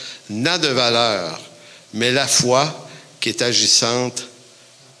sorte, n'a de valeur, mais la foi qui est agissante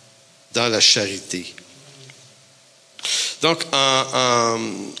dans la charité. Donc,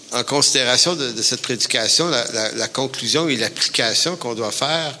 en considération de cette prédication, la conclusion et l'application qu'on doit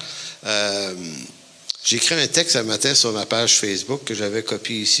faire, j'ai écrit un texte un matin sur ma page Facebook que j'avais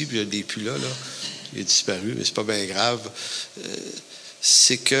copié ici, puis je ne l'ai plus là. Il est disparu, mais c'est pas bien grave.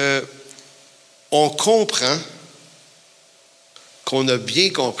 C'est que on comprend qu'on a bien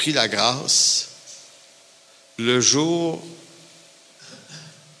compris la grâce le jour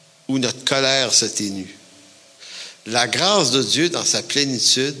où notre colère s'atténue. La grâce de Dieu dans sa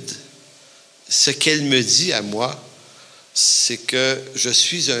plénitude, ce qu'elle me dit à moi, c'est que je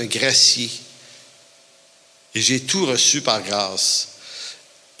suis un gracier et j'ai tout reçu par grâce.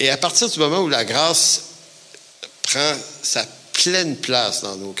 Et à partir du moment où la grâce prend sa pleine place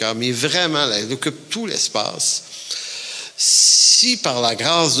dans nos cœurs, mais vraiment, elle occupe tout l'espace, si par la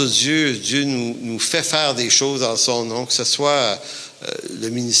grâce de Dieu, Dieu nous fait faire des choses en son nom, que ce soit le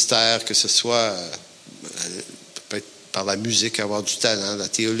ministère, que ce soit par la musique, avoir du talent, la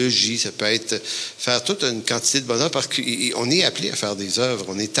théologie, ça peut être faire toute une quantité de bonheur parce qu'on est appelé à faire des œuvres,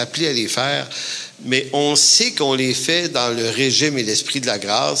 on est appelé à les faire, mais on sait qu'on les fait dans le régime et l'esprit de la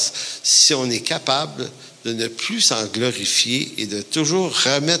grâce si on est capable de ne plus s'en glorifier et de toujours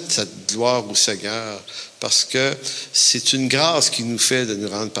remettre cette gloire au Seigneur parce que c'est une grâce qui nous fait de nous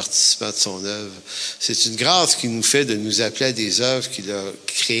rendre participants de son œuvre. C'est une grâce qui nous fait de nous appeler à des œuvres qu'il a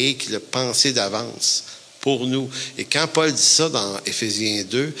créées, qu'il a pensées d'avance pour nous. Et quand Paul dit ça dans Éphésiens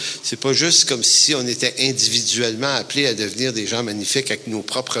 2, c'est pas juste comme si on était individuellement appelés à devenir des gens magnifiques avec nos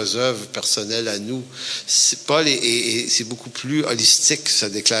propres œuvres personnelles à nous. Paul c'est beaucoup plus holistique, sa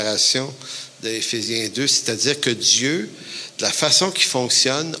déclaration d'Éphésiens 2, c'est-à-dire que Dieu, de la façon qu'il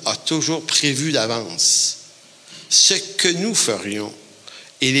fonctionne, a toujours prévu d'avance ce que nous ferions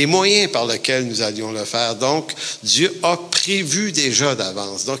et les moyens par lesquels nous allions le faire. Donc, Dieu a prévu déjà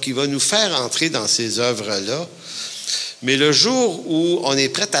d'avance. Donc, il va nous faire entrer dans ces œuvres-là. Mais le jour où on est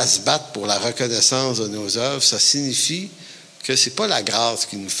prêt à se battre pour la reconnaissance de nos œuvres, ça signifie que c'est pas la grâce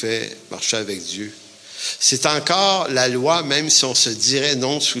qui nous fait marcher avec Dieu. C'est encore la loi, même si on se dirait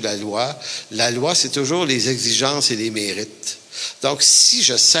non sous la loi, c'est toujours les exigences et les mérites. Donc, si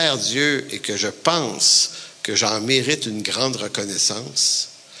je sers Dieu et que je pense que j'en mérite une grande reconnaissance,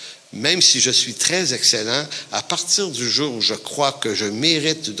 même si je suis très excellent, à partir du jour où je crois que je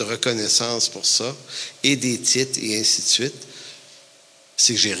mérite de reconnaissance pour ça, et des titres, et ainsi de suite,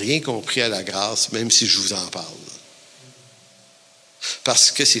 c'est que j'ai rien compris à la grâce, même si je vous en parle.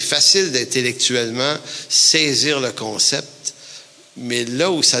 Parce que c'est facile d'intellectuellement saisir le concept, mais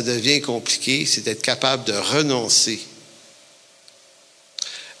là où ça devient compliqué, c'est d'être capable de renoncer,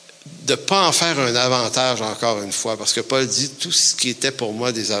 de ne pas en faire un avantage encore une fois, parce que Paul dit, tout ce qui était pour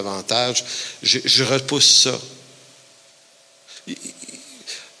moi des avantages, je repousse ça. Écoutez,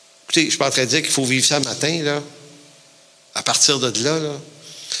 je ne suis pas en train de dire qu'il faut vivre ça matin, là. À partir de là,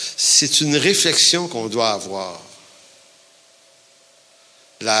 c'est une réflexion qu'on doit avoir.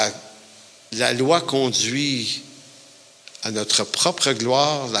 La loi conduit à notre propre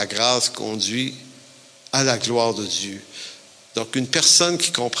gloire, la grâce conduit à la gloire de Dieu. Donc, une personne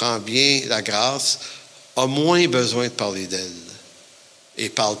qui comprend bien la grâce a moins besoin de parler d'elle et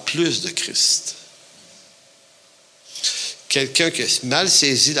parle plus de Christ. Quelqu'un qui a mal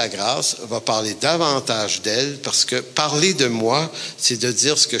saisi la grâce va parler davantage d'elle parce que parler de moi, c'est de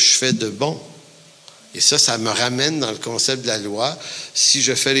dire ce que je fais de bon. Et ça me ramène dans le concept de la loi. Si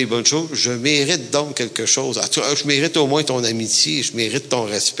je fais les bonnes choses, je mérite donc quelque chose. Je mérite au moins ton amitié, je mérite ton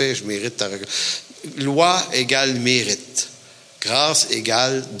respect, je mérite ta... Loi égale mérite. Grâce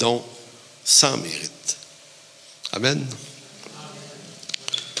égale don sans mérite. Amen.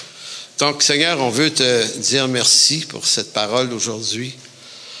 Donc, Seigneur, on veut te dire merci pour cette parole aujourd'hui.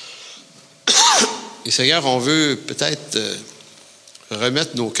 Et Seigneur, on veut peut-être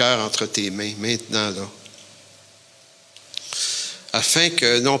remettre nos cœurs entre tes mains, maintenant, là. Afin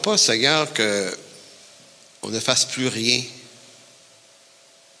que, non pas, Seigneur, qu'on ne fasse plus rien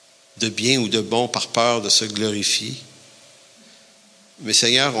de bien ou de bon par peur de se glorifier. Mais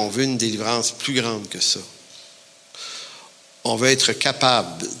Seigneur, on veut une délivrance plus grande que ça. On veut être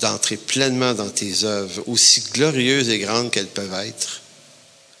capable d'entrer pleinement dans tes œuvres, aussi glorieuses et grandes qu'elles peuvent être,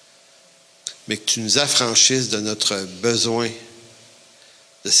 mais que tu nous affranchisses de notre besoin,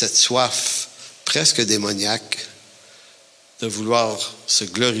 de cette soif presque démoniaque, de vouloir se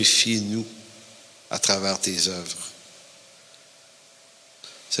glorifier, nous, à travers tes œuvres.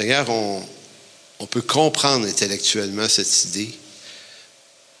 Seigneur, on peut comprendre intellectuellement cette idée,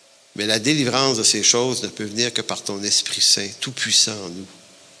 mais la délivrance de ces choses ne peut venir que par ton Esprit Saint, tout-puissant en nous,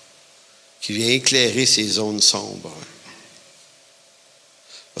 qui vient éclairer ces zones sombres.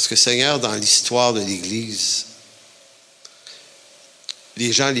 Parce que, Seigneur, dans l'histoire de l'Église,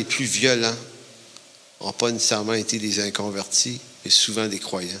 les gens les plus violents n'ont pas nécessairement été des inconvertis, mais souvent des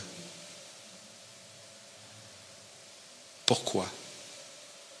croyants. Pourquoi?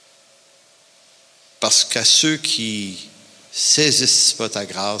 Parce qu'à ceux qui saisissent pas ta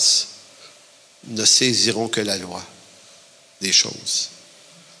grâce, ne saisiront que la loi des choses.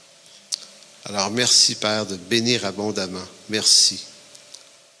 Alors merci, Père, de bénir abondamment. Merci.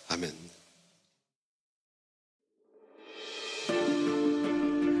 Amen.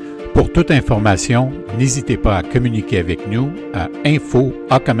 Pour toute information, n'hésitez pas à communiquer avec nous à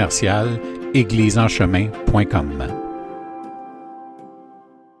info@église-en-chemin.com.